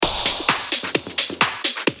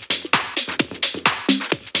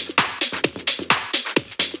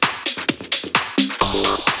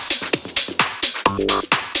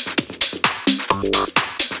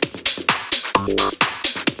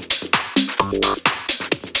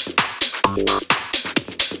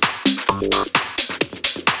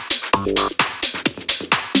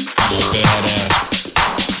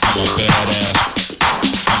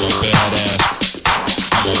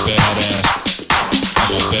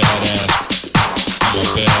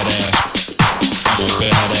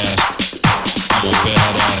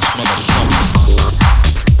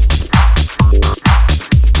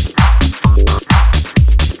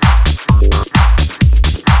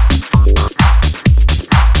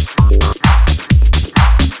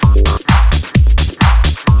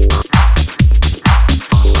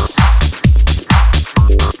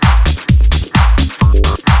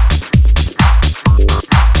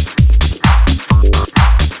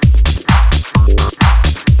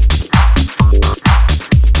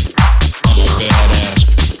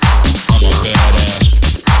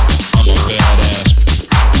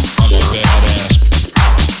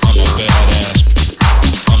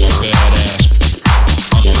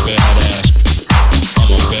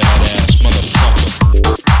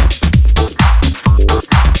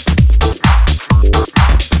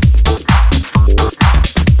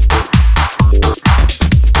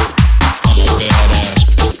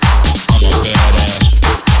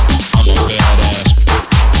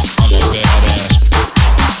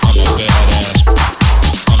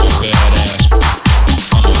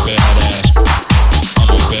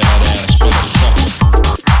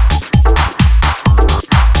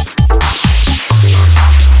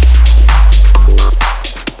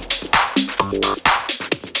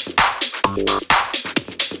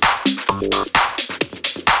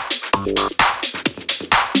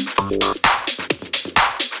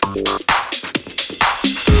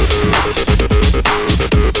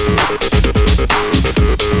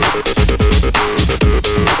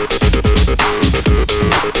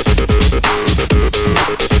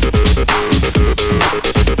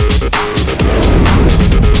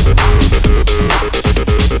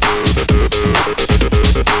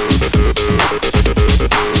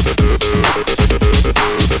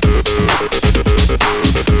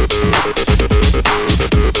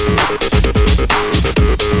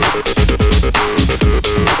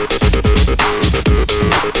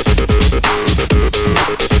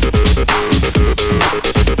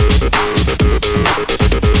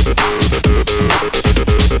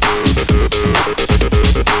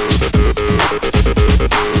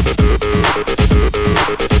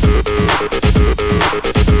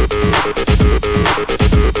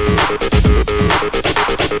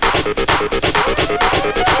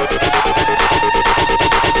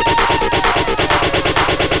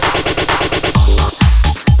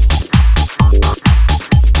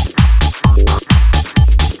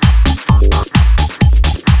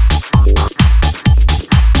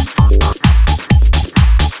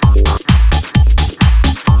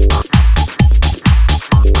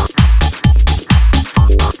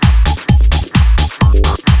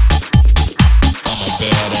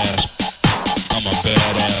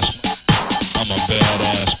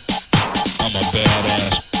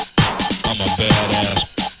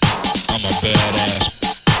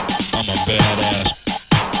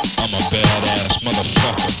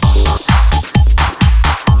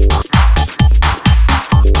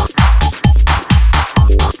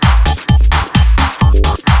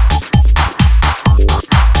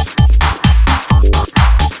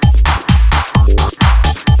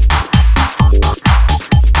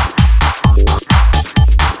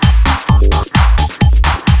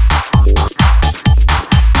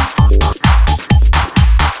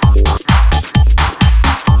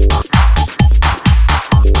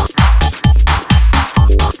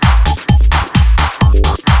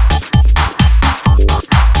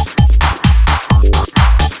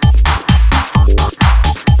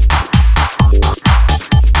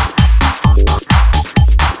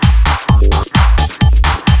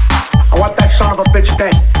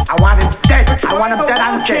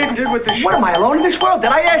with the show. What am I, alone in this world?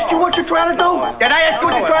 Did I ask you what you're trying to do? Did I ask you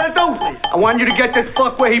what you're trying to do? I want you to get this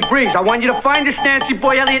fuck where he breathes. I want you to find this Nancy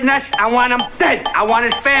boy, Elliot Ness. I want him dead. I want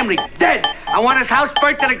his family dead. I want his house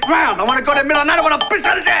burnt to the ground. I want to go to the middle of the night. I want to piss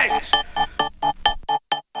on his ass.